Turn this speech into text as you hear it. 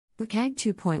WCAG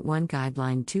 2.1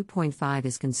 Guideline 2.5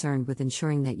 is concerned with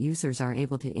ensuring that users are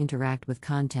able to interact with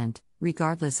content,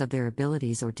 regardless of their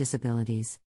abilities or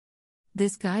disabilities.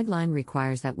 This guideline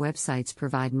requires that websites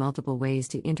provide multiple ways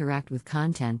to interact with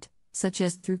content, such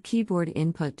as through keyboard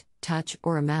input, touch,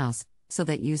 or a mouse, so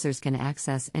that users can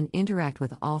access and interact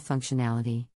with all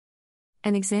functionality.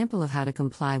 An example of how to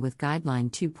comply with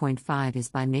Guideline 2.5 is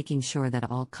by making sure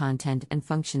that all content and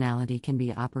functionality can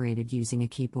be operated using a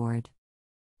keyboard.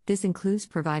 This includes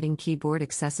providing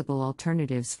keyboard-accessible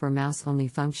alternatives for mouse-only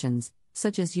functions,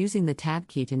 such as using the Tab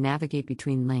key to navigate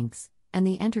between links, and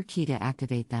the Enter key to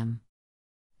activate them.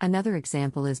 Another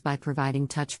example is by providing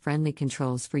touch-friendly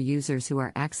controls for users who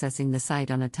are accessing the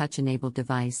site on a touch-enabled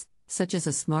device, such as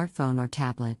a smartphone or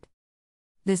tablet.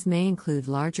 This may include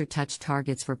larger touch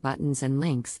targets for buttons and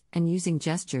links, and using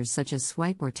gestures such as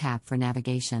swipe or tap for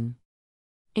navigation.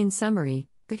 In summary,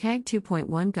 WCAG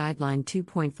 2.1 Guideline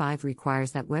 2.5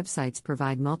 requires that websites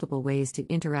provide multiple ways to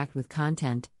interact with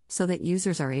content, so that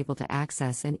users are able to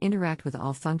access and interact with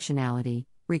all functionality,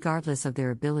 regardless of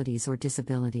their abilities or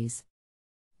disabilities.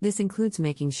 This includes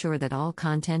making sure that all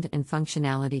content and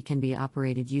functionality can be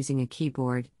operated using a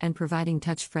keyboard and providing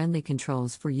touch-friendly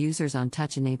controls for users on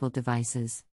touch-enabled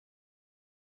devices.